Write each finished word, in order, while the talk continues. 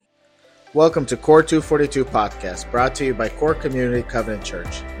Welcome to Core 242 Podcast, brought to you by Core Community Covenant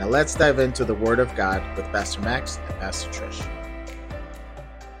Church. Now let's dive into the Word of God with Pastor Max and Pastor Trish.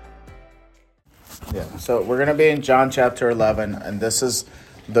 So we're going to be in John chapter 11, and this is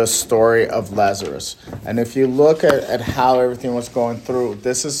the story of Lazarus. And if you look at how everything was going through,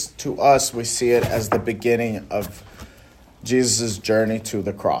 this is, to us, we see it as the beginning of Jesus' journey to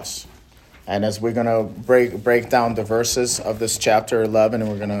the cross. And as we're going to break down the verses of this chapter 11, and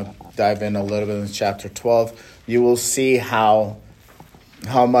we're going to dive in a little bit in chapter 12, you will see how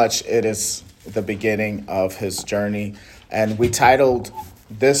much it is the beginning of his journey. And we titled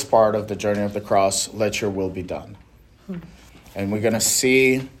this part of the journey of the cross, Let Your Will Be Done. And we're going to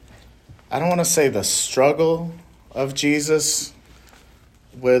see, I don't want to say the struggle of Jesus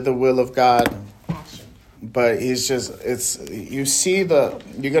with the will of God, but he's just, you're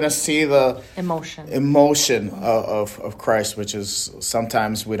going to see the emotion of Christ, which is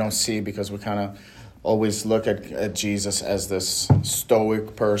sometimes we don't see because we kind of always look at Jesus as this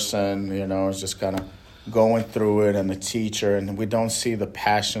stoic person, is just kind of going through it, and the teacher, and we don't see the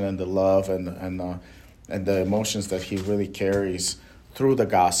passion and the love and the emotions that he really carries through the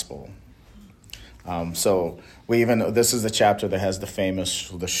gospel. So this is the chapter that has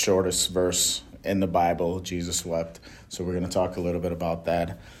the shortest verse in the Bible. Jesus wept. So we're going to talk a little bit about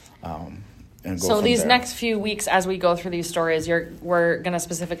that. And go so these next few weeks, as we go through these stories, we're going to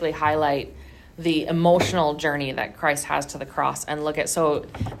specifically highlight the emotional journey that Christ has to the cross and look at. So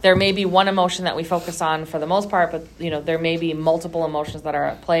there may be one emotion that we focus on for the most part, but there may be multiple emotions that are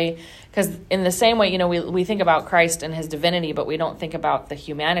at play. Because in the same way, we think about Christ and his divinity, but we don't think about the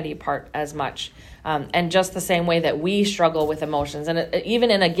humanity part as much. And just the same way that we struggle with emotions, and even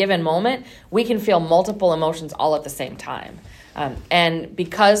in a given moment, we can feel multiple emotions all at the same time. And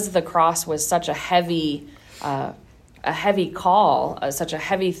because the cross was such a heavy call, such a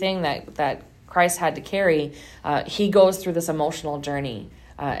heavy thing that Christ had to carry, he goes through this emotional journey.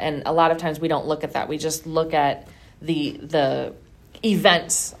 And a lot of times we don't look at that. We just look at the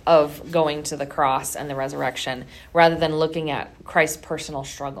events of going to the cross and the resurrection rather than looking at Christ's personal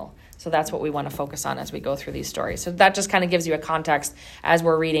struggle. So that's what we want to focus on as we go through these stories. So that just kind of gives you a context as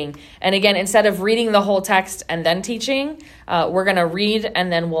we're reading. And again, instead of reading the whole text and then teaching, we're going to read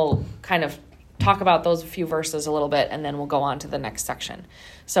and then we'll kind of talk about those few verses a little bit, and then we'll go on to the next section.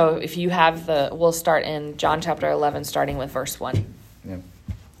 So if you have we'll start in John chapter 11, starting with verse 1. Yeah.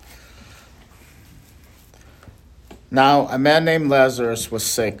 Now, a man named Lazarus was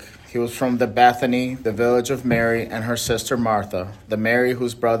sick. He was from the Bethany, the village of Mary and her sister Martha. The Mary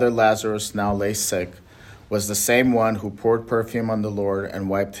whose brother Lazarus now lay sick was the same one who poured perfume on the Lord and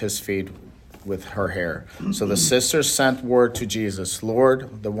wiped his feet with her hair. So the sisters sent word to Jesus,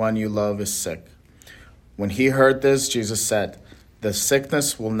 "Lord, the one you love is sick." When he heard this, Jesus said, "The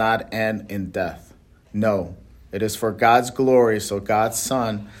sickness will not end in death. No, it is for God's glory, so God's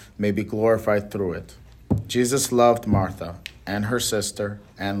Son may be glorified through it." Jesus loved Martha and her sister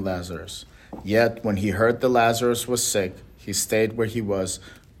and Lazarus. Yet when he heard that Lazarus was sick, he stayed where he was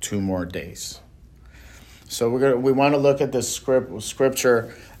 2 more days. So we want to look at this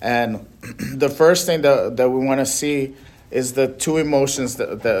scripture, and the first thing that we want to see is the 2 emotions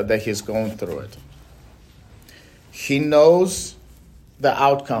that he's going through it. He knows the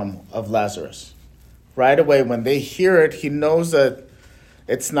outcome of Lazarus. Right away, when they hear it, he knows that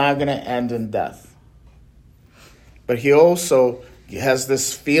it's not going to end in death. But he also has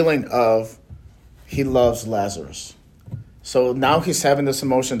this feeling of he loves Lazarus. So now he's having this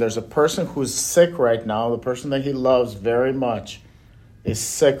emotion. There's a person who's sick right now. The person that he loves very much is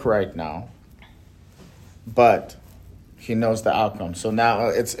sick right now. But he knows the outcome. So now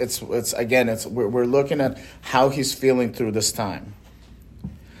we're looking at how he's feeling through this time.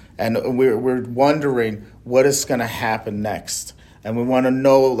 And we're wondering what is going to happen next. And we want to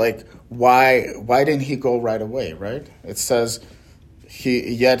know, why didn't he go right away, right? It says,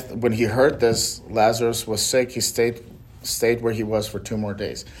 yet when he heard this, Lazarus was sick. He stayed where he was for 2 more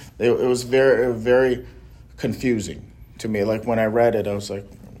days. It was very, very confusing to me. Like when I read it, I was like,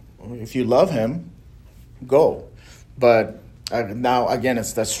 if you love him, go. But now, again,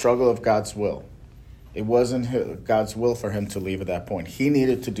 it's that struggle of God's will. It wasn't God's will for him to leave at that point. He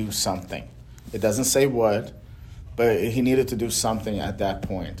needed to do something. It doesn't say what, but he needed to do something at that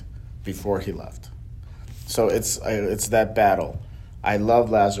point before he left. So it's that battle. I love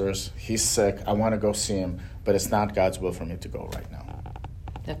Lazarus. He's sick. I want to go see him, but it's not God's will for me to go right now.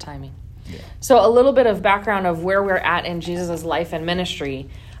 The timing. Yeah. So a little bit of background of where we're at in Jesus' life and ministry.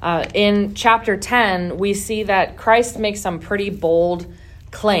 In chapter 10, we see that Christ makes some pretty bold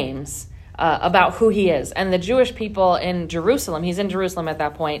claims about who he is. And the Jewish people in Jerusalem, he's in Jerusalem at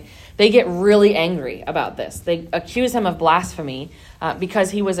that point, they get really angry about this. They accuse him of blasphemy because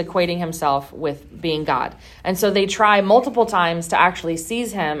he was equating himself with being God. And so they try multiple times to actually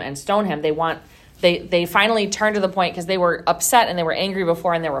seize him and stone him. They finally turn to the point, because they were upset and they were angry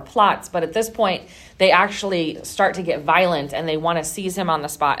before and there were plots. But at this point, they actually start to get violent and they want to seize him on the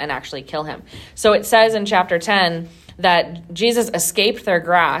spot and actually kill him. So it says in chapter 10 that Jesus escaped their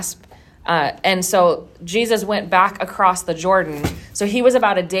grasp. And so Jesus went back across the Jordan. So he was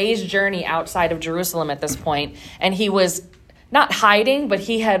about a day's journey outside of Jerusalem at this point, and he was not hiding, but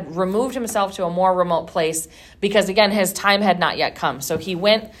he had removed himself to a more remote place because, again, his time had not yet come. So he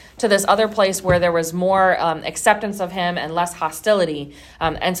went to this other place where there was more acceptance of him and less hostility.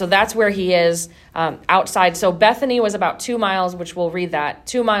 And so that's where he is outside. So Bethany was about 2 miles, which we'll read that,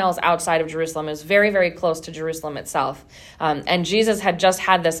 2 miles outside of Jerusalem. It was very, very close to Jerusalem itself. And Jesus had just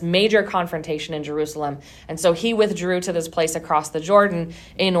had this major confrontation in Jerusalem. And so he withdrew to this place across the Jordan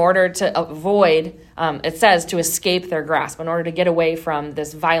in order to avoid, it says, to escape their grasp, in order to get away from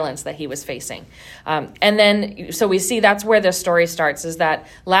this violence that he was facing. And then, so we see that's where this story starts, is that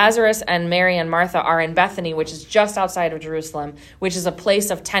Lazarus and Mary and Martha are in Bethany, which is just outside of Jerusalem, which is a place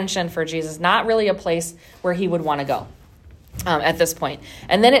of tension for Jesus, not really a place where he would want to go at this point.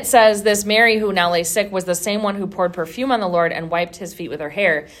 And then it says this Mary, who now lay sick, was the same one who poured perfume on the Lord and wiped his feet with her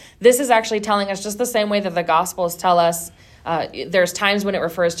hair. This is actually telling us just the same way that the Gospels tell us. There's times when it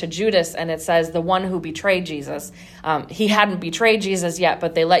refers to Judas and it says the one who betrayed Jesus. He hadn't betrayed Jesus yet,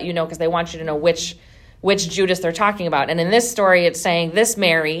 but they let you know because they want you to know which Judas they're talking about. And in this story, it's saying this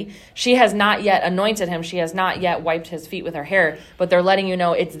Mary, she has not yet anointed him. She has not yet wiped his feet with her hair, but they're letting you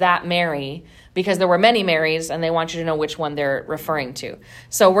know it's that Mary, because there were many Marys and they want you to know which one they're referring to.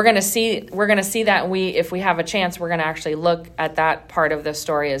 So we're going to see that. And if we have a chance, we're going to actually look at that part of the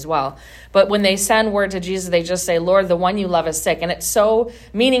story as well. But when they send word to Jesus, they just say, Lord, the one you love is sick. And it's so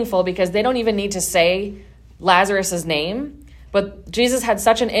meaningful because they don't even need to say Lazarus's name. But Jesus had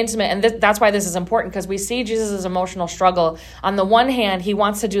such an intimate, and that's why this is important, because we see Jesus' emotional struggle. On the one hand, he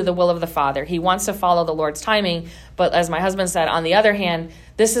wants to do the will of the Father. He wants to follow the Lord's timing. But as my husband said, on the other hand,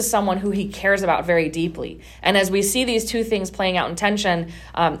 this is someone who he cares about very deeply. And as we see these two things playing out in tension,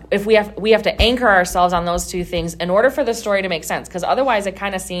 if we have to anchor ourselves on those two things in order for the story to make sense, because otherwise it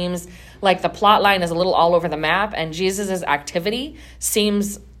kind of seems like the plot line is a little all over the map and Jesus' activity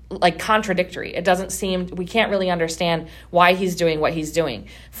seems like contradictory. It doesn't seem, we can't really understand why he's doing what he's doing.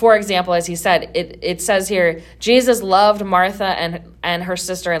 For example, as he said, it says here, Jesus loved Martha and her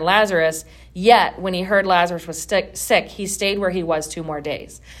sister and Lazarus, yet when he heard Lazarus was sick, he stayed where he was 2 more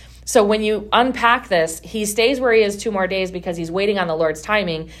days. So when you unpack this, he stays where he is 2 more days because he's waiting on the Lord's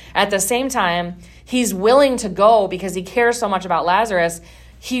timing. At the same time, he's willing to go because he cares so much about Lazarus,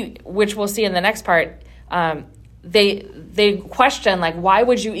 which we'll see in the next part. They question, like, why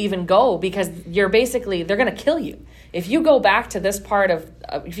would you even go? Because they're going to kill you. If you go back to this part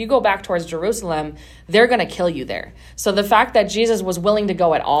if you go back towards Jerusalem, they're going to kill you there. So the fact that Jesus was willing to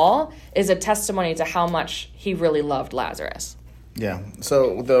go at all is a testimony to how much he really loved Lazarus. Yeah.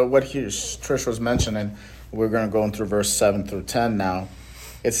 So what Trish was mentioning, we're going to go through verse 7 through 10 now.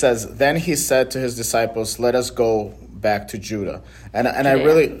 It says, then he said to his disciples, let us go back to Judah. And I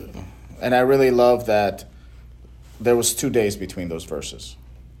really love that there was 2 days between those verses.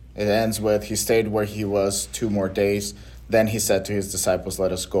 It ends with, he stayed where he was 2 more days. Then he said to his disciples,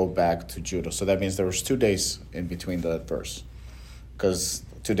 let us go back to Judah. So that means there was 2 days in between that verse. Because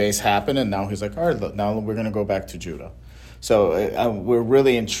 2 days happened, and now he's like, all right, now we're going to go back to Judah. So we're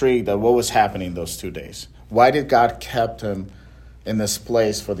really intrigued at what was happening those 2 days. Why did God kept him in this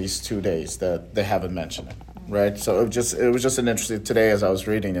place for these 2 days that they haven't mentioned it, right? So it was just an interesting, today as I was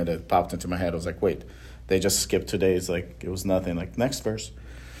reading it, it popped into my head. I was like, wait, they just skipped 2 days, like it was nothing. Like, next verse.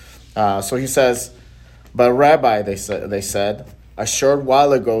 So he says, but Rabbi, they said, a short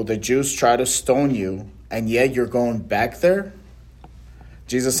while ago the Jews tried to stone you, and yet you're going back there?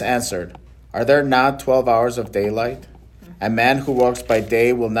 Jesus answered, are there not 12 hours of daylight? A man who walks by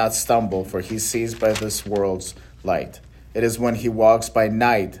day will not stumble, for he sees by this world's light. It is when he walks by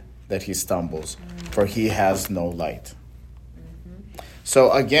night that he stumbles, for he has no light. Mm-hmm.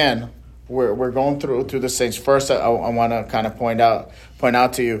 So again, we're going through the things. First, I want to kind of point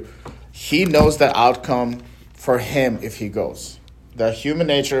out to you, he knows the outcome for him if he goes. The human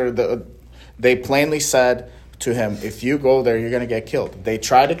nature, they plainly said to him, if you go there, you're going to get killed. They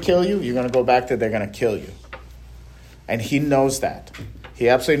try to kill you, you're going to go back there, they're going to kill you. And he knows that. He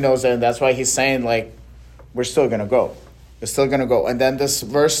absolutely knows that, and that's why he's saying, like, we're still going to go. We're still going to go. And then this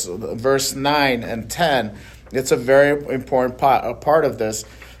verse 9 and 10, it's a very important part of this,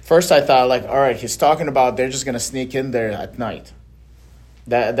 first I thought, like, all right, he's talking about they're just going to sneak in there at night.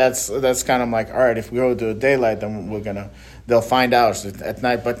 That's kind of like, all right, if we go to daylight, then they'll find out at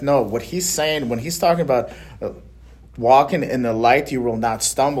night. But no, what he's saying when he's talking about walking in the light, you will not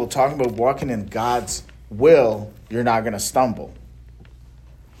stumble. Talking about walking in God's will, you're not going to stumble.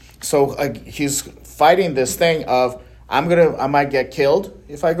 So he's fighting this thing of I might get killed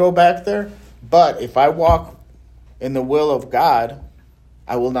if I go back there, but if I walk in the will of God,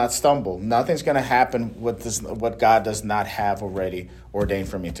 I will not stumble. Nothing's going to happen with what God does not have already ordained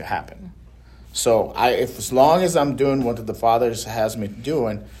for me to happen. So as long as I'm doing what the Father has me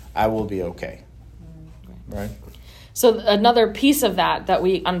doing, I will be okay. Right? So another piece of that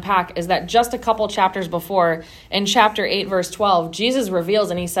we unpack is that just a couple chapters before, in chapter 8, verse 12, Jesus reveals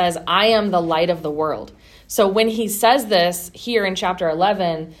and he says, I am the light of the world. So when he says this here in chapter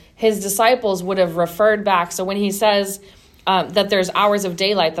 11, his disciples would have referred back. So when he says that there's hours of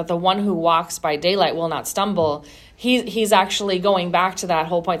daylight, that the one who walks by daylight will not stumble, he's actually going back to that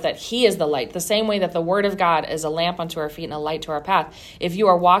whole point that he is the light. The same way that the word of God is a lamp unto our feet and a light to our path. If you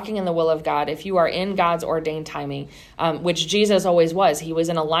are walking in the will of God, if you are in God's ordained timing, which Jesus always was, he was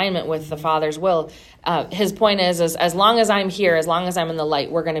in alignment with the Father's will. His point is as long as I'm here, as long as I'm in the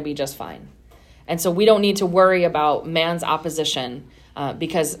light, we're going to be just fine. And so we don't need to worry about man's opposition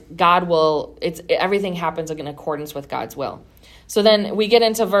because God will, everything happens in accordance with God's will. So then we get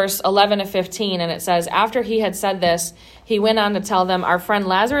into verse 11 to 15, and it says, after he had said this, he went on to tell them, our friend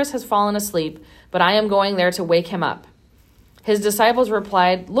Lazarus has fallen asleep, but I am going there to wake him up. His disciples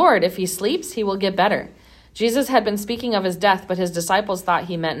replied, Lord, if he sleeps, he will get better. Jesus had been speaking of his death, but his disciples thought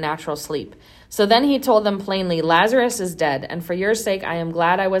he meant natural sleep. So then he told them plainly, Lazarus is dead, and for your sake I am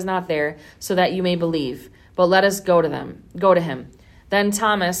glad I was not there, so that you may believe. But let us go to him. Then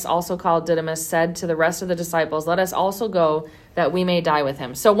Thomas, also called Didymus, said to the rest of the disciples, let us also go, that we may die with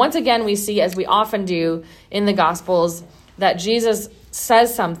him. So once again, we see, as we often do in the Gospels, that Jesus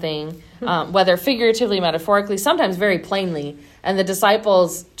says something, whether figuratively, metaphorically, sometimes very plainly, and the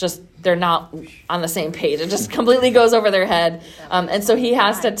disciples they're not on the same page. It just completely goes over their head. And so he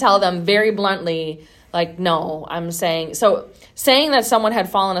has to tell them very bluntly, like, no, saying that someone had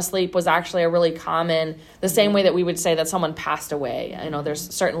fallen asleep was actually a really common, the same way that we would say that someone passed away.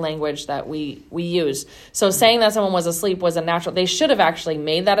 There's certain language that we use. So saying that someone was asleep was a natural, they should have actually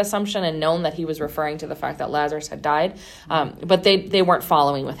made that assumption and known that he was referring to the fact that Lazarus had died. But they weren't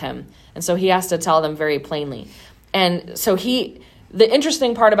following with him. And so he has to tell them very plainly. And so the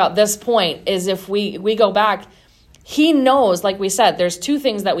interesting part about this point is if we go back, he knows, like we said, there's two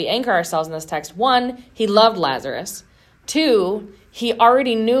things that we anchor ourselves in this text. One, he loved Lazarus. Two, he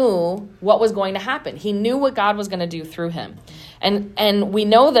already knew what was going to happen. He knew what God was going to do through him. And we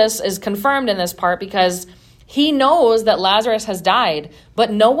know this is confirmed in this part because he knows that Lazarus has died,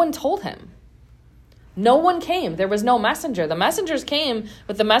 but no one told him. No one came. There was no messenger. The messengers came,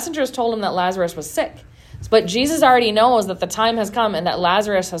 but the messengers told him that Lazarus was sick. But Jesus already knows that the time has come and that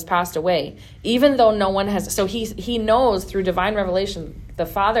Lazarus has passed away, even though no one has. So he knows through divine revelation, the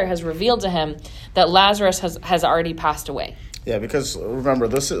Father has revealed to him that Lazarus has already passed away. Yeah, because remember,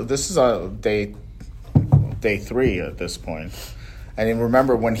 this is day 3 at this point. And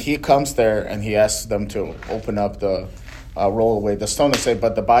remember, when he comes there and he asks them to open up the roll away the stone, they say,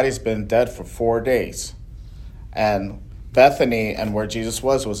 but the body's been dead for 4 days. And Bethany and where Jesus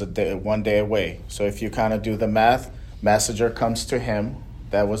was 1 day away. So if you kind of do the math, messenger comes to him,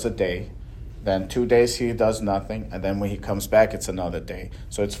 that was a day. Then 2 days he does nothing, and then when he comes back, it's another day.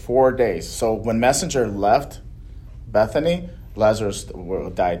 So it's 4 days. So when messenger left Bethany, Lazarus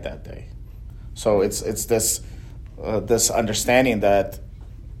died that day. So it's this understanding that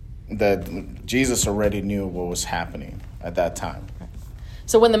Jesus already knew what was happening at that time.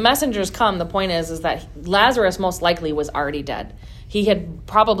 So when the messengers come, the point is that Lazarus most likely was already dead. He had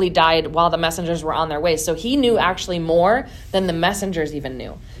probably died while the messengers were on their way. So he knew actually more than the messengers even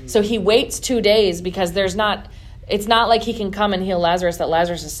knew. So he waits 2 days because it's not like he can come and heal Lazarus, that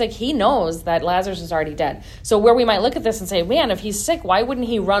Lazarus is sick. He knows that Lazarus is already dead. So where we might look at this and say, man, if he's sick, why wouldn't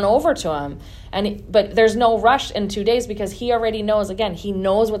he run over to him? But there's no rush in 2 days because he already knows, again, he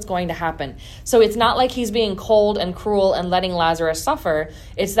knows what's going to happen. So it's not like he's being cold and cruel and letting Lazarus suffer.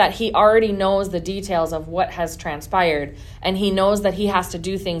 It's that he already knows the details of what has transpired. And he knows that he has to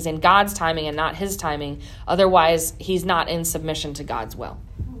do things in God's timing and not his timing. Otherwise, he's not in submission to God's will.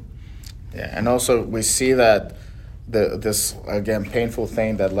 Yeah, and also we see that this, again, painful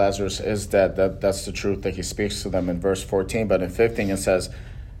thing that Lazarus is dead, that's the truth that he speaks to them in verse 14. But in 15 it says,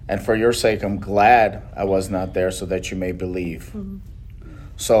 and for your sake I'm glad I was not there so that you may believe. Mm-hmm.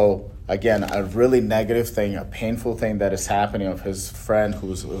 So again, a really negative thing, a painful thing that is happening of his friend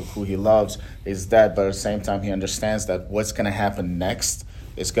who he loves is dead, but at the same time he understands that what's going to happen next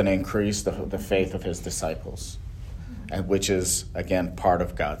is going to increase the faith of his disciples, and which is, again, part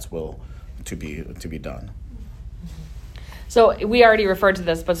of God's will to be done. So we already referred to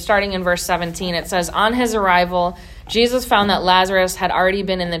this, but starting in verse 17, it says, on his arrival, Jesus found that Lazarus had already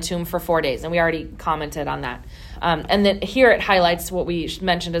been in the tomb for 4 days, and we already commented on that. And then here it highlights what we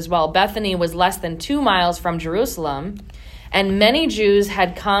mentioned as well. Bethany was less than 2 miles from Jerusalem, and many Jews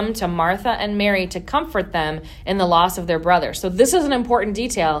had come to Martha and Mary to comfort them in the loss of their brother. So this is an important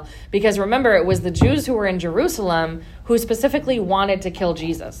detail because remember, it was the Jews who were in Jerusalem who specifically wanted to kill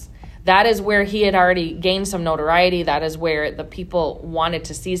Jesus. That is where he had already gained some notoriety. That is where the people wanted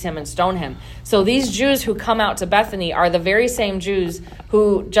to seize him and stone him. So these Jews who come out to Bethany are the very same Jews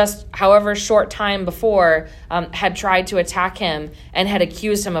who just however short time before had tried to attack him and had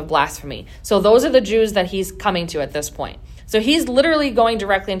accused him of blasphemy. So those are the Jews that he's coming to at this point. So he's literally going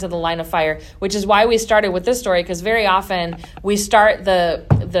directly into the line of fire, which is why we started with this story, because very often we start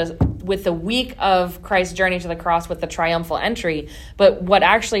with the week of Christ's journey to the cross with the triumphal entry. But what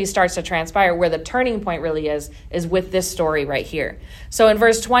actually starts to transpire, where the turning point really is with this story right here. So in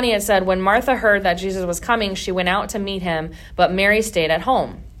verse 20, it said, when Martha heard that Jesus was coming, she went out to meet him, but Mary stayed at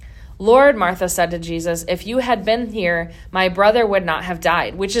home. Lord, Martha said to Jesus, if you had been here, my brother would not have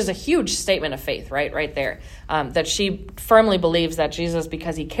died, which is a huge statement of faith, right there. That she firmly believes that Jesus,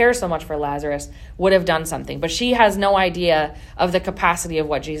 because he cares so much for Lazarus, would have done something. But she has no idea of the capacity of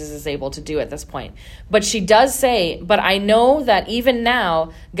what Jesus is able to do at this point. But she does say, but I know that even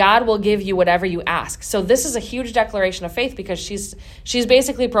now, God will give you whatever you ask. So this is a huge declaration of faith because she's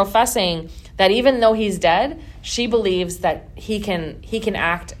basically professing that even though he's dead, she believes that he can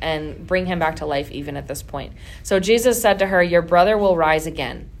act and bring him back to life even at this point. So Jesus said to her, your brother will rise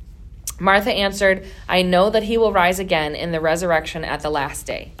again. Martha answered, I know that he will rise again in the resurrection at the last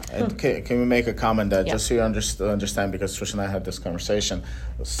day. And can we make a comment that just so you understand, because Trish and I had this conversation,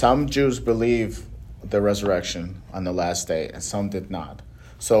 some Jews believe the resurrection on the last day and some did not.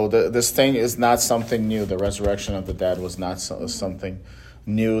 So this thing is not something new. The resurrection of the dead was not something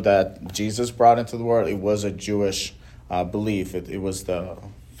new that Jesus brought into the world. It was a Jewish belief. It was the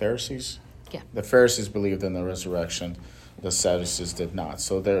Pharisees? Yeah. The Pharisees believed in the resurrection. The Sadducees did not.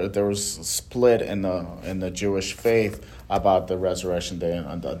 So there was a split in the Jewish faith about the resurrection day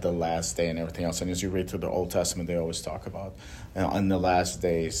and the last day and everything else. And as you read through the Old Testament, they always talk about in the last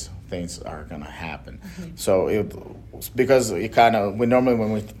days things are going to happen. Mm-hmm. So because we normally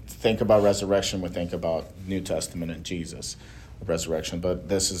when we think about resurrection, we think about New Testament and Jesus, resurrection. But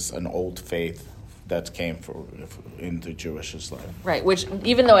this is an old faith that came into Jewish Islam. Right, which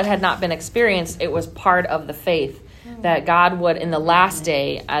even though it had not been experienced, it was part of the faith that God would, in the last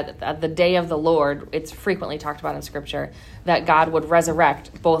day, at the day of the Lord, it's frequently talked about in Scripture, that God would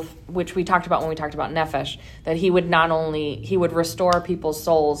resurrect both, which we talked about when we talked about Nephesh, that he would restore people's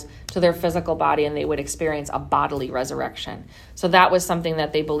souls to their physical body and they would experience a bodily resurrection. So that was something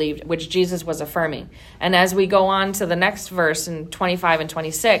that they believed, which Jesus was affirming. And as we go on to the next verse in 25 and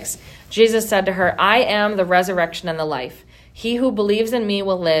 26, Jesus said to her, I am the resurrection and the life. He who believes in me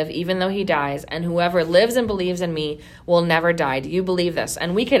will live even though he dies, and whoever lives and believes in me will never die. Do you believe this?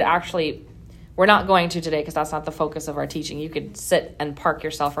 And we could actually, we're not going to today because that's not the focus of our teaching. You could sit and park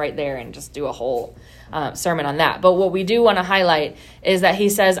yourself right there and just do a whole sermon on that. But what we do want to highlight is that he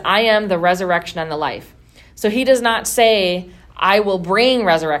says, I am the resurrection and the life. So he does not say, I will bring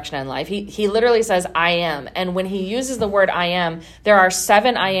resurrection and life. He literally says, I am. And when he uses the word I am, there are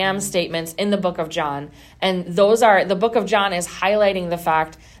 7 I am statements in the book of John. And the book of John is highlighting the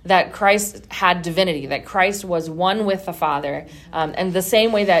fact that Christ had divinity, that Christ was one with the Father. And the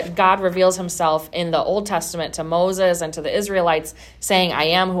same way that God reveals himself in the Old Testament to Moses and to the Israelites, saying, I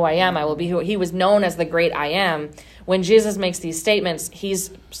am who I am, I will be who. He was known as the great I am. When Jesus makes these statements,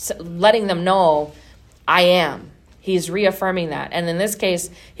 he's letting them know, I am. He's reaffirming that. And in this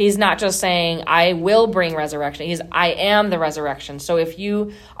case, he's not just saying, I will bring resurrection. He's, I am the resurrection. So if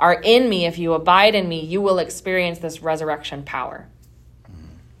you are in me, if you abide in me, you will experience this resurrection power. Do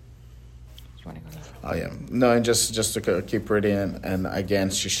you want to go there? Oh, yeah. No, and just to keep reading, and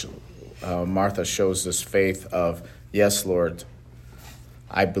again, Martha shows this faith of, yes, Lord,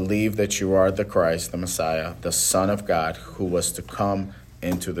 I believe that you are the Christ, the Messiah, the Son of God, who was to come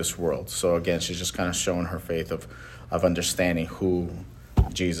into this world. So again, she's just kind of showing her faith of understanding who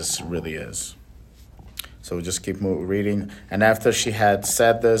Jesus really is. So we just keep reading. And after she had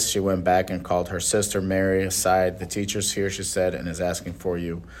said this, she went back and called her sister Mary aside. The teacher's here, she said, and is asking for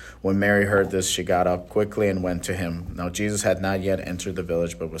you. When Mary heard this, she got up quickly and went to him. Now Jesus had not yet entered the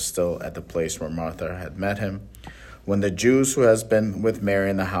village, but was still at the place where Martha had met him. When the Jews who has been with Mary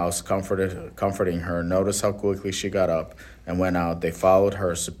in the house comforting her noticed how quickly she got up and went out, they followed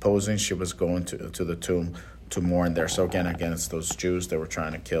her, supposing she was going to the tomb to mourn there. So again, it's those Jews that were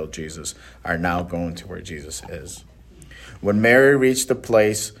trying to kill Jesus are now going to where Jesus is. When Mary reached the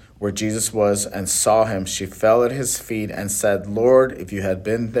place where Jesus was and saw him, she fell at his feet and said, "Lord, if you had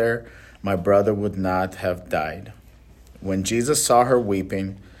been there, my brother would not have died." When Jesus saw her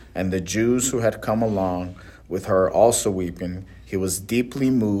weeping, and the Jews who had come along with her also weeping, he was deeply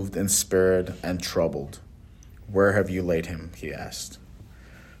moved in spirit and troubled. "Where have you laid him?" he asked.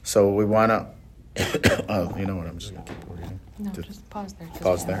 So we want to, you know what, I'm just going to keep reading. No, just pause there.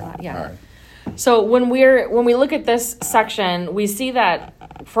 Pause there? Yeah. All right. So when we look at this section, we see that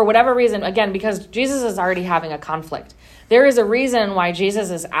for whatever reason, again, because Jesus is already having a conflict, there is a reason why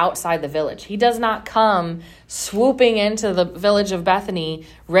Jesus is outside the village. He does not come swooping into the village of Bethany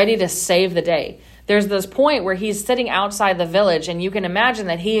ready to save the day. There's this point where he's sitting outside the village, and you can imagine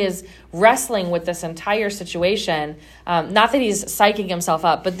that he is wrestling with this entire situation. Not that he's psyching himself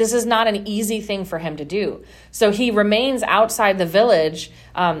up, but this is not an easy thing for him to do. So he remains outside the village,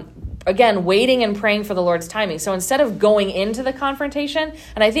 again, waiting and praying for the Lord's timing. So instead of going into the confrontation,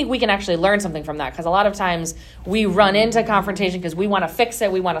 and I think we can actually learn something from that, because a lot of times we run into confrontation because we want to fix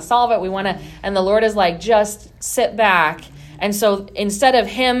it, we want to solve it, and the Lord is like, just sit back. And so instead of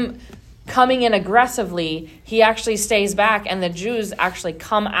him coming in aggressively, he actually stays back, and the Jews actually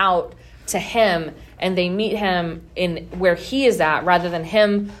come out to him and they meet him in where he is at rather than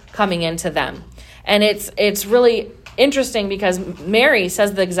him coming into them. And it's really interesting because Mary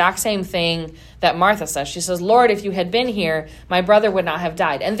says the exact same thing that Martha says. She says, "Lord, if you had been here, my brother would not have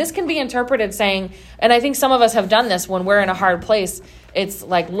died." And this can be interpreted saying, and I think some of us have done this when we're in a hard place, it's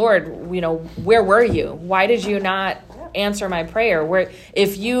like, "Lord, where were you? Why did you not answer my prayer? Where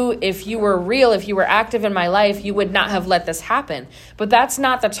if you were real, if you were active in my life, you would not have let this happen." But that's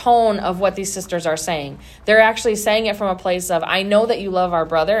not the tone of what these sisters are saying. They're actually saying it from a place of, "I know that you love our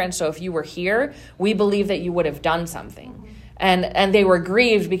brother, and so if you were here, we believe that you would have done something." And they were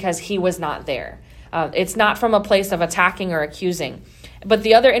grieved because he was not there. It's not from a place of attacking or accusing. But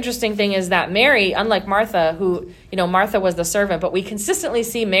the other interesting thing is that Mary, unlike Martha, who, Martha was the servant, but we consistently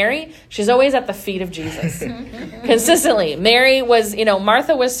see Mary, she's always at the feet of Jesus. Consistently. Mary was,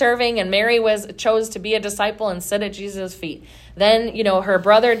 Martha was serving, and Mary chose to be a disciple and sit at Jesus' feet. Then, her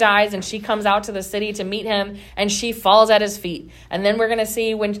brother dies, and she comes out to the city to meet him, and she falls at his feet. And then we're going to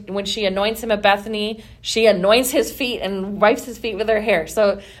see when she anoints him at Bethany, she anoints his feet and wipes his feet with her hair.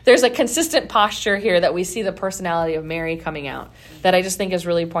 So there's a consistent posture here that we see the personality of Mary coming out that I just think is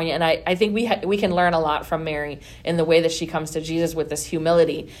really poignant. And I think we can learn a lot from Mary in the way that she comes to Jesus with this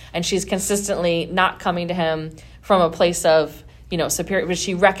humility. And she's consistently not coming to him from a place of superior, but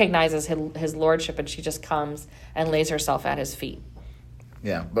she recognizes his lordship, and she just comes and lays herself at his feet.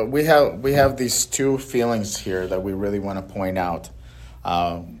 Yeah, but we have these two feelings here that we really want to point out.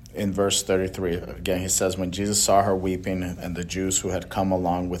 In verse 33, again, he says, "When Jesus saw her weeping, and the Jews who had come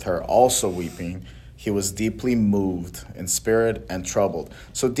along with her also weeping, he was deeply moved in spirit and troubled."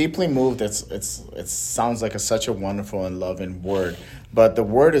 So deeply moved, it sounds like such a wonderful and loving word, but the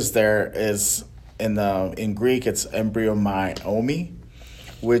word is in Greek, it's embryomai,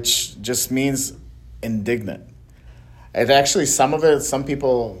 which just means indignant. It actually, some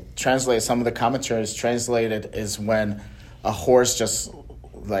people translate, some of the commentaries translate it as when a horse just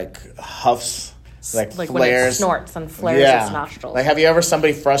like huffs, like flares. When it snorts and flares its nostrils. Like, have you ever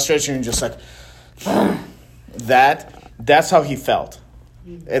somebody frustrated you and just like, that's how he felt.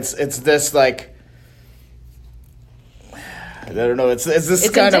 It's this like, I don't know. It's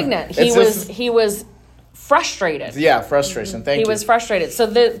kind indignant. of. He was frustrated. Yeah, frustration. Thank you. He was frustrated. So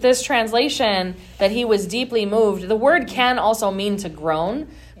this translation that he was deeply moved. The word can also mean to groan,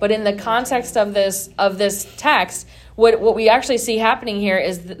 but in the context of this text, what we actually see happening here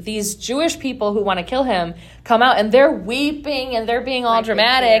is these Jewish people who want to kill him come out and they're weeping and they're being all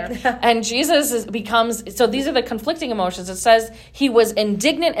dramatic. And Jesus becomes, so these are the conflicting emotions. It says he was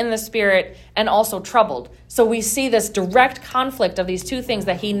indignant in the spirit and also troubled. So we see this direct conflict of these two things,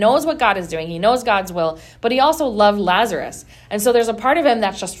 that he knows what God is doing, he knows God's will, but he also loved Lazarus. And so there's a part of him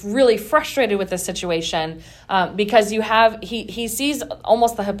that's just really frustrated with this situation because he sees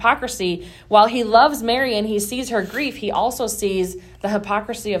almost the hypocrisy. While he loves Mary and he sees her grief, he also sees the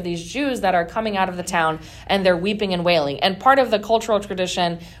hypocrisy of these Jews that are coming out of the town and they're weeping and wailing. And part of the cultural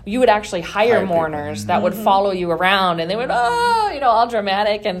tradition, you would actually hire mourners that would follow you around, and they would, all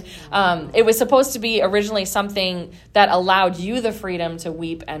dramatic. And it was supposed to be originally something that allowed you the freedom to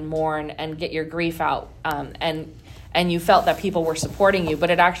weep and mourn and get your grief out. And you felt that people were supporting you, but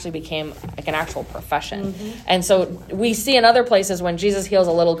it actually became like an actual profession. And so we see in other places when Jesus heals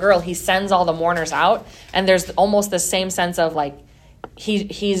a little girl, he sends all the mourners out, and there's almost the same sense of like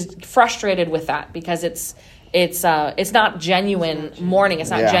he's frustrated with that because it's not genuine mourning, it's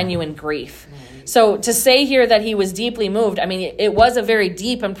not genuine grief. So to say here that he was deeply moved, I mean, it was a very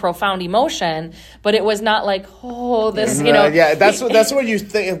deep and profound emotion, but it was not like, this, Yeah, that's what you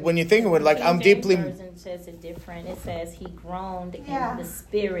think when you think of it. Like, I'm deeply. Says it different. It says he groaned in the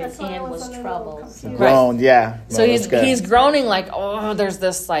spirit and was troubled. Groaned, yeah. So he's groaning like, there's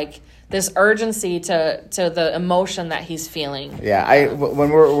this urgency to the emotion that he's feeling. Yeah, when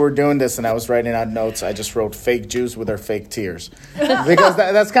we're doing this and I was writing out notes, I just wrote fake Jews with their fake tears, because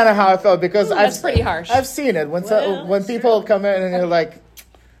that's kind of how I felt. Because that's pretty harsh. I've seen it when people come in and you're like,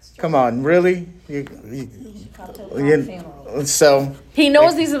 "Come on, really?" So he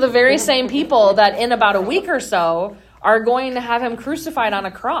knows these are the very same people that in about a week or so are going to have him crucified on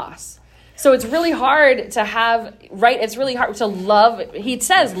a cross. So it's really hard to have, right? It's really hard to love. He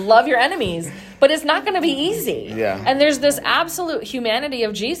says, love your enemies, but it's not going to be easy. Yeah. And there's this absolute humanity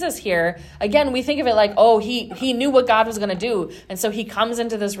of Jesus here. Again, we think of it like, he knew what God was going to do. And so he comes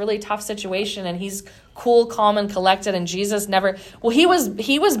into this really tough situation and he's cool, calm, and collected. And Jesus he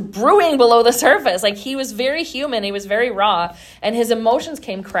was brewing below the surface. Like, he was very human. He was very raw, and his emotions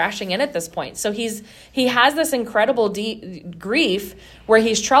came crashing in at this point. So he has this incredible deep grief where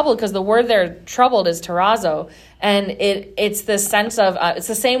he's troubled, because the word there, troubled, is terrazo. And it's this sense of, it's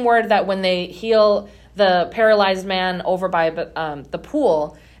the same word that when they heal the paralyzed man over by the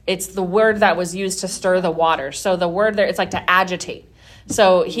pool, it's the word that was used to stir the water. So the word there, it's like to agitate.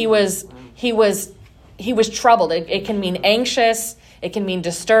 So he was troubled. It can mean anxious. It can mean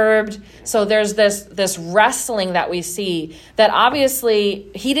disturbed. So there's this wrestling that we see that obviously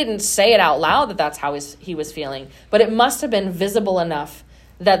he didn't say it out loud that that's how he was feeling, but it must have been visible enough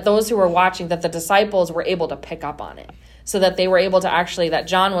that those who were watching, that the disciples were able to pick up on it, so that they were able to that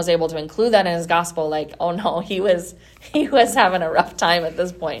John was able to include that in his gospel. Like, oh no, he was having a rough time at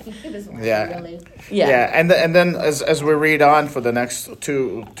this point. Yeah. And then as we read on for the next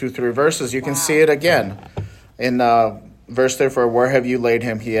two, 3 verses, you can see it again in verse 34. Where have you laid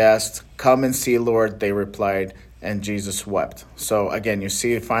him? He asked. Come and see, Lord, they replied, and Jesus wept. So again, you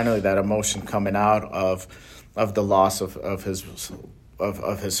see finally that emotion coming out of the loss of his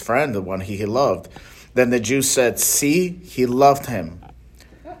friend, the one he loved. Then the Jews said, see, he loved him.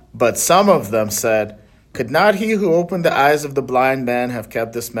 But some of them said, could not he who opened the eyes of the blind man have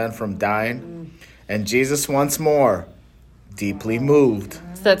kept this man from dying? And Jesus once more, deeply moved.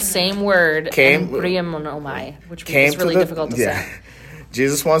 It's that same word, which is really difficult to say.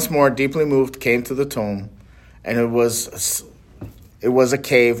 Jesus once more, deeply moved, came to the tomb, and it was a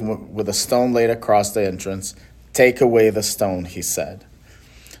cave with a stone laid across the entrance. Take away the stone, he said.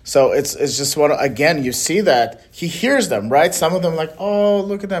 So it's just again, you see that he hears them, right? Some of them like, oh,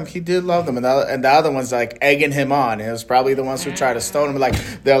 look at them, he did love them, and the other ones like egging him on. And it was probably the ones who tried to stone him.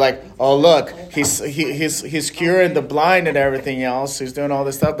 They're like, oh, look, he's curing the blind and everything else. He's doing all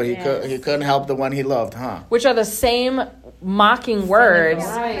this stuff, but he couldn't help the one he loved, huh? Which are the same mocking words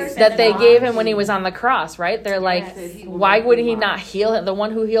that they gave him when he was on the cross, right? They're like, why would he not heal him? The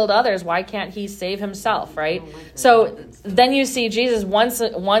one who healed others, why can't he save himself, right? So then you see Jesus once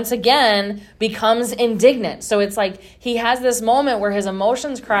again becomes indignant. So it's like he has this moment where his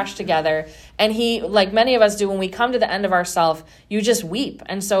emotions crash together, and he, like many of us do, when we come to the end of ourselves, you just weep.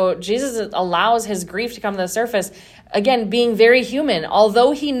 And so Jesus allows his grief to come to the surface, again, being very human.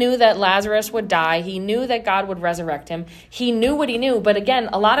 Although he knew that Lazarus would die, he knew that God would resurrect him. He knew what he knew. But again,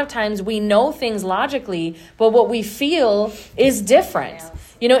 a lot of times we know things logically, but what we feel is different. Yes.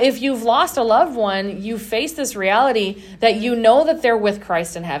 If you've lost a loved one, you face this reality that you know that they're with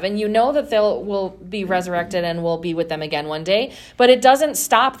Christ in heaven. You know that will be resurrected and will be with them again one day. But it doesn't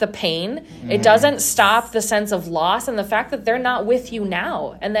stop the pain. Mm-hmm. It doesn't stop the sense of loss and the fact that they're not with you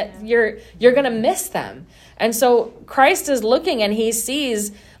now and that you're going to miss them. And so Christ is looking and he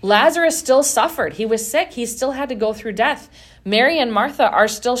sees Lazarus still suffered. He was sick. He still had to go through death. Mary and Martha are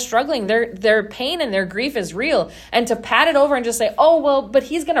still struggling. Their pain and their grief is real. And to pat it over and just say, oh, well, but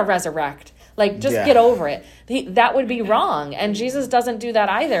he's going to resurrect. Get over it. That would be wrong. And Jesus doesn't do that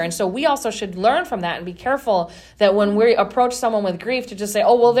either. And so we also should learn from that and be careful that when we approach someone with grief to just say,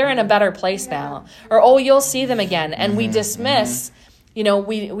 oh, well, they're in a better place now. Or, oh, you'll see them again. And we dismiss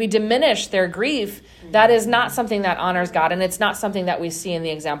we diminish their grief, that is not something that honors God, and it's not something that we see in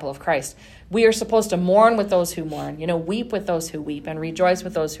the example of Christ. We are supposed to mourn with those who mourn, weep with those who weep, and rejoice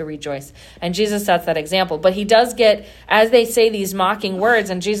with those who rejoice. And Jesus sets that example. But he does get, as they say these mocking words,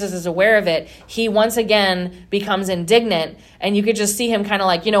 and Jesus is aware of it, he once again becomes indignant, and you could just see him kind of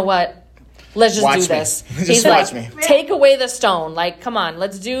like, you know what? Let's just do this. He's like, take away the stone. Like, come on,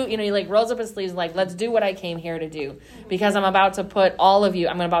 let's do, he like rolls up his sleeves, like, let's do what I came here to do. Because I'm about to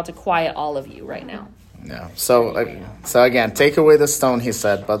I'm about to quiet all of you right now. Yeah. So again, take away the stone, he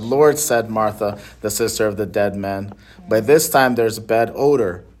said. But Lord, said Martha, the sister of the dead man, by this time there's a bad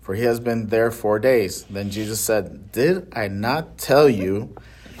odor, for he has been there 4 days. Then Jesus said, did I not tell you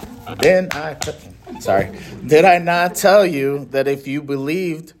that if you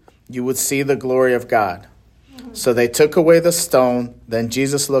believed, you would see the glory of God? So they took away the stone. Then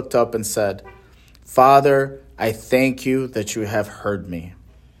Jesus looked up and said, Father, I thank you that you have heard me.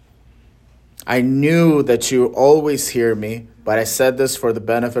 I knew that you always hear me, but I said this for the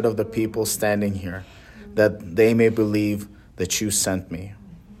benefit of the people standing here, that they may believe that you sent me.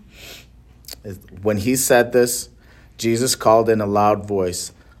 When he said this, Jesus called in a loud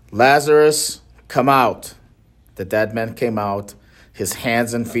voice, Lazarus, come out. The dead man came out, his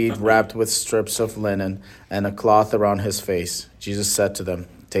hands and feet wrapped with strips of linen and a cloth around his face. Jesus said to them,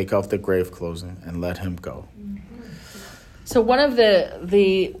 take off the grave clothing and let him go. So one of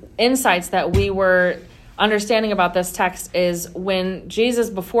the insights that we were understanding about this text is when Jesus,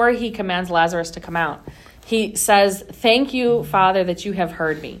 before he commands Lazarus to come out, he says, thank you, Father, that you have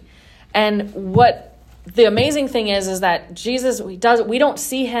heard me. And what the amazing thing is that Jesus, we don't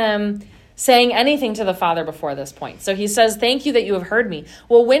see him saying anything to the Father before this point. So he says, thank you that you have heard me.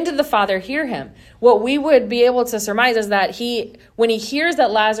 Well, when did the Father hear him? What we would be able to surmise is that when he hears that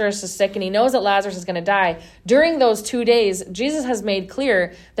Lazarus is sick and he knows that Lazarus is going to die, during those 2 days, Jesus has made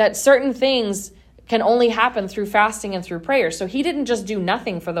clear that certain things can only happen through fasting and through prayer. So he didn't just do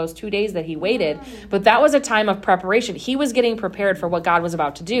nothing for those 2 days that he waited, but that was a time of preparation. He was getting prepared for what God was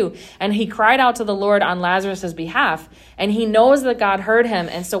about to do. And he cried out to the Lord on Lazarus' behalf, and he knows that God heard him.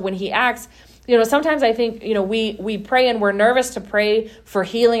 And so when he acts, sometimes I think, we pray and we're nervous to pray for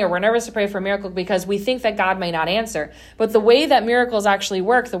healing, or we're nervous to pray for a miracle because we think that God may not answer. But the way that miracles actually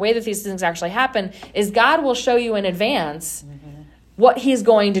work, the way that these things actually happen, is God will show you in advance what he's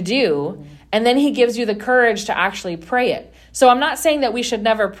going to do, and then he gives you the courage to actually pray it. So I'm not saying that we should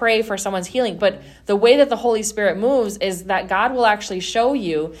never pray for someone's healing, but the way that the Holy Spirit moves is that God will actually show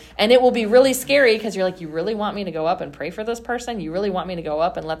you, and it will be really scary because you're like, you really want me to go up and pray for this person? You really want me to go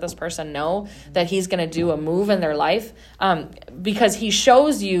up and let this person know that he's going to do a move in their life? Because he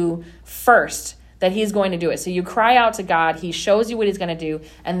shows you first that he's going to do it. So you cry out to God, he shows you what he's going to do,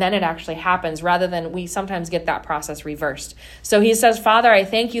 and then it actually happens, rather than we sometimes get that process reversed. So he says, Father, I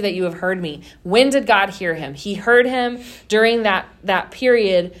thank you that you have heard me. When did God hear him? He heard him during that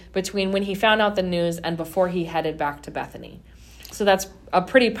period between when he found out the news and before he headed back to Bethany. So that's a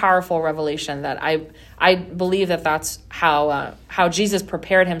pretty powerful revelation that I believe that's how Jesus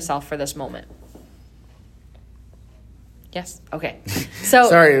prepared himself for this moment. Yes. Okay. So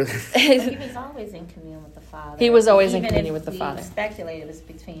sorry. He was always in communion with the Father. He was always in communion with the Father. Speculate it was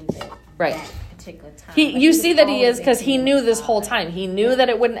between that particular time. You see that he is, because he knew this whole time. He knew that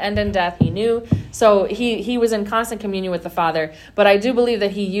it wouldn't end in death. He knew. So he was in constant communion with the Father. But I do believe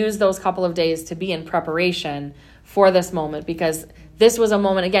that he used those couple of days to be in preparation for this moment, because this was a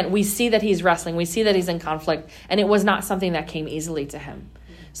moment, again, we see that he's wrestling. We see that he's in conflict, and it was not something that came easily to him.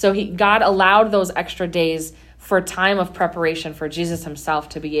 So God allowed those extra days for time of preparation for Jesus himself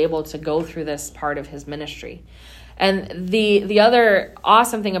to be able to go through this part of his ministry. And the other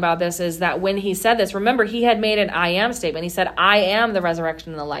awesome thing about this is that when he said this, remember, he had made an I am statement. He said, I am the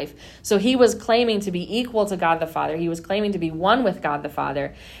resurrection and the life. So he was claiming to be equal to God the Father. He was claiming to be one with God the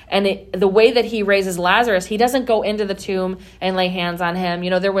Father. And the way that he raises Lazarus, he doesn't go into the tomb and lay hands on him.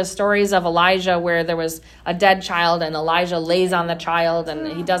 There was stories of Elijah where there was a dead child and Elijah lays on the child,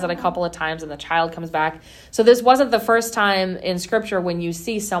 and he does it a couple of times and the child comes back. So this wasn't the first time in Scripture when you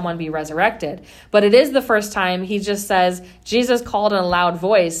see someone be resurrected, but it is the first time he just says, Jesus called in a loud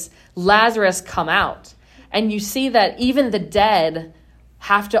voice, Lazarus, come out. And you see that even the dead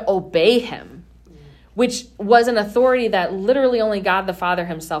have to obey him, which was an authority that literally only God the Father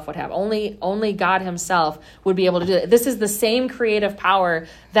himself would have. Only God himself would be able to do it. This is the same creative power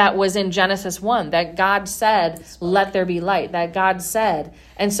that was in Genesis 1, that God said, let there be light, that God said.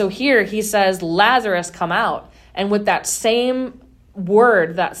 And so here he says, Lazarus, come out. And with that same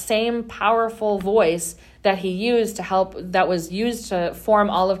word, that same powerful voice that he used that was used to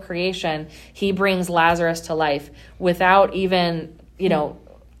form all of creation, he brings Lazarus to life without even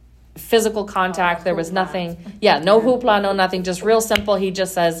physical contact. There was nothing. Yeah, no hoopla, no nothing. Just real simple. He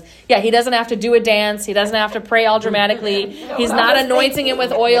just says, he doesn't have to do a dance. He doesn't have to pray all dramatically. He's not anointing him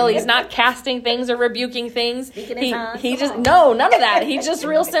with oil. He's not casting things or rebuking things. He just, no, none of that. He just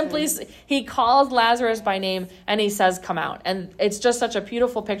real simply, he calls Lazarus by name and he says, come out. And it's just such a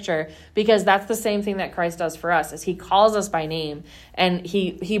beautiful picture, because that's the same thing that Christ does for us, is he calls us by name and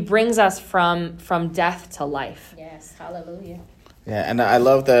he brings us from death to life. Yes, hallelujah. Yeah, and I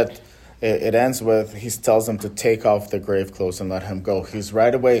love that it ends with, he tells them to take off the grave clothes and let him go. He's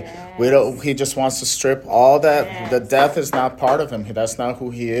right away. Yes. He just wants to strip all that. Yes. The death is not part of him. That's not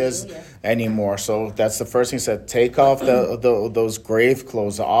who he is anymore. So that's the first thing he said. Take off those grave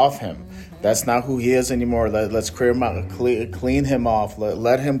clothes off him. Mm-hmm. That's not who he is anymore. Let's clear him out, clean him off.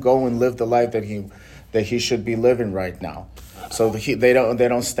 Let him go and live the life that he should be living right now. So they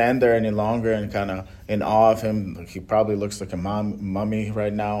don't stand there any longer and kind of in awe of him. He probably looks like a mummy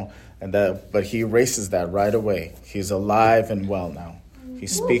right now, but he erases that right away. He's alive and well now. He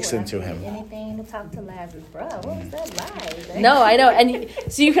speaks into him. Anything to talk to Lazarus, bro. What was that like? No, I know. And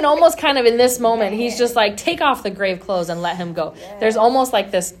so you can almost kind of in this moment, he's just like, take off the grave clothes and let him go. Yeah. There's almost like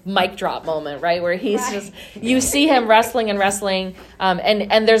this mic drop moment, right? Where he's just, you see him wrestling.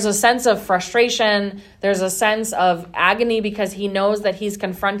 And there's a sense of frustration. There's a sense of agony, because he knows that he's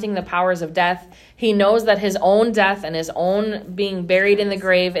confronting the powers of death. He knows that his own death and his own being buried in the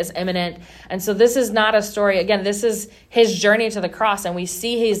grave is imminent. And so this is not a story. Again, this is his journey to the cross. And we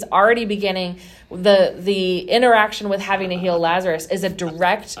see he's already beginning. The interaction with having to heal Lazarus is a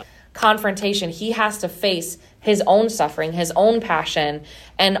direct confrontation. He has to face his own suffering, his own passion,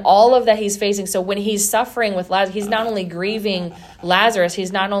 and all of that he's facing. So when he's suffering with Lazarus, he's not only grieving Lazarus,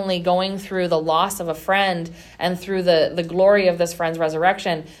 he's not only going through the loss of a friend and through the glory of this friend's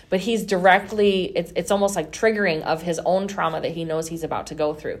resurrection, but he's directly, it's almost like triggering of his own trauma that he knows he's about to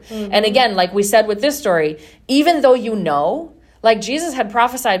go through. Mm-hmm. And again, like we said with this story, even though like Jesus had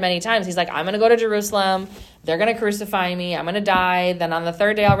prophesied many times, he's like, I'm going to go to Jerusalem. They're going to crucify me. I'm going to die. Then on the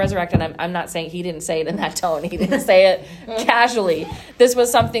third day, I'll resurrect. And I'm not saying he didn't say it in that tone. He didn't say it casually. This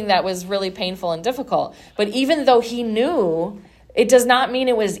was something that was really painful and difficult. But even though he knew, it does not mean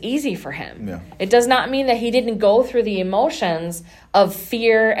it was easy for him. Yeah. It does not mean that he didn't go through the emotions of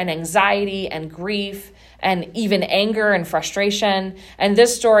fear and anxiety and grief and even anger and frustration. And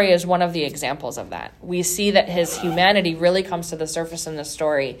this story is one of the examples of that. We see that his humanity really comes to the surface in this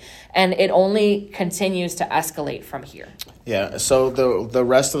story, and it only continues to escalate from here. Yeah, so the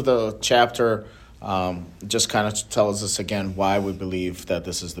rest of the chapter just kind of tells us again why we believe that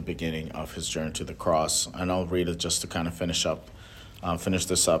this is the beginning of his journey to the cross. And I'll read it just to kind of finish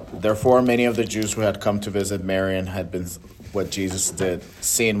this up. Therefore, many of the Jews who had come to visit Mary and had been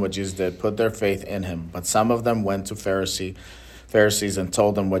seeing what Jesus did, put their faith in him. But some of them went to Pharisees and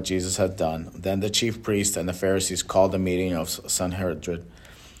told them what Jesus had done. Then the chief priests and the Pharisees called a meeting of Sanhedrin.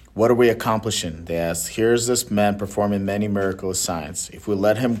 What are we accomplishing? They asked. Here's this man performing many miraculous signs. If we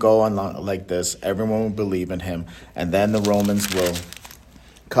let him go on like this, everyone will believe in him, and then the Romans will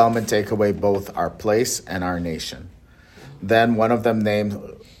come and take away both our place and our nation. Then one of them, named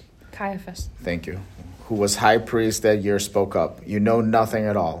Caiaphas, thank you, who was high priest that year, spoke up. You know nothing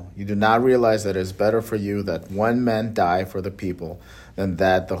at all. You do not realize that it is better for you that one man die for the people than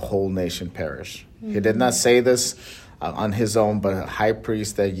that the whole nation perish. Mm-hmm. He did not say this on his own, but a high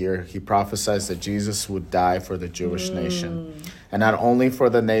priest that year, he prophesied that Jesus would die for the Jewish nation. And not only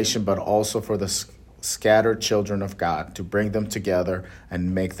for the nation, but also for the scattered children of God, to bring them together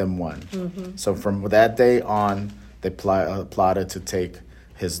and make them one. Mm-hmm. So from that day on, they plotted to take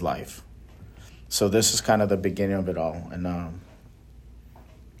his life. So this is kind of the beginning of it all. And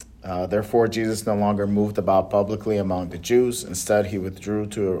therefore, Jesus no longer moved about publicly among the Jews. Instead, he withdrew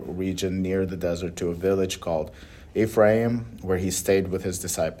to a region near the desert, to a village called Ephraim, where he stayed with his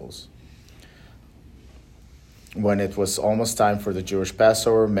disciples. When it was almost time for the Jewish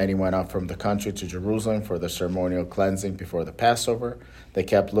Passover, many went up from the country to Jerusalem for the ceremonial cleansing before the Passover. They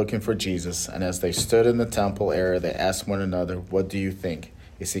kept looking for Jesus, and as they stood in the temple area, they asked one another, "What do you think?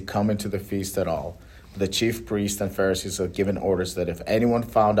 Is he coming to the feast at all?" The chief priests and Pharisees had given orders that if anyone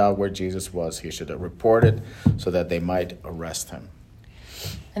found out where Jesus was, he should report it so that they might arrest him.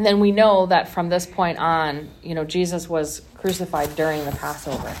 And then we know that from this point on, Jesus was crucified during the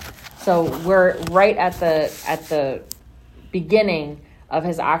Passover. So we're right at the beginning of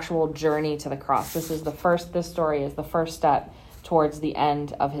his actual journey to the cross. This story is the first step towards the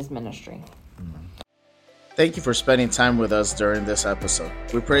end of his ministry. Thank you for spending time with us during this episode.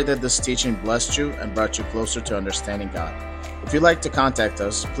 We pray that this teaching blessed you and brought you closer to understanding God. If you'd like to contact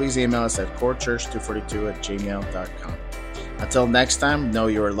us, please email us at corechurch242@gmail.com. Until next time, know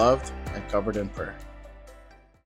you are loved and covered in prayer.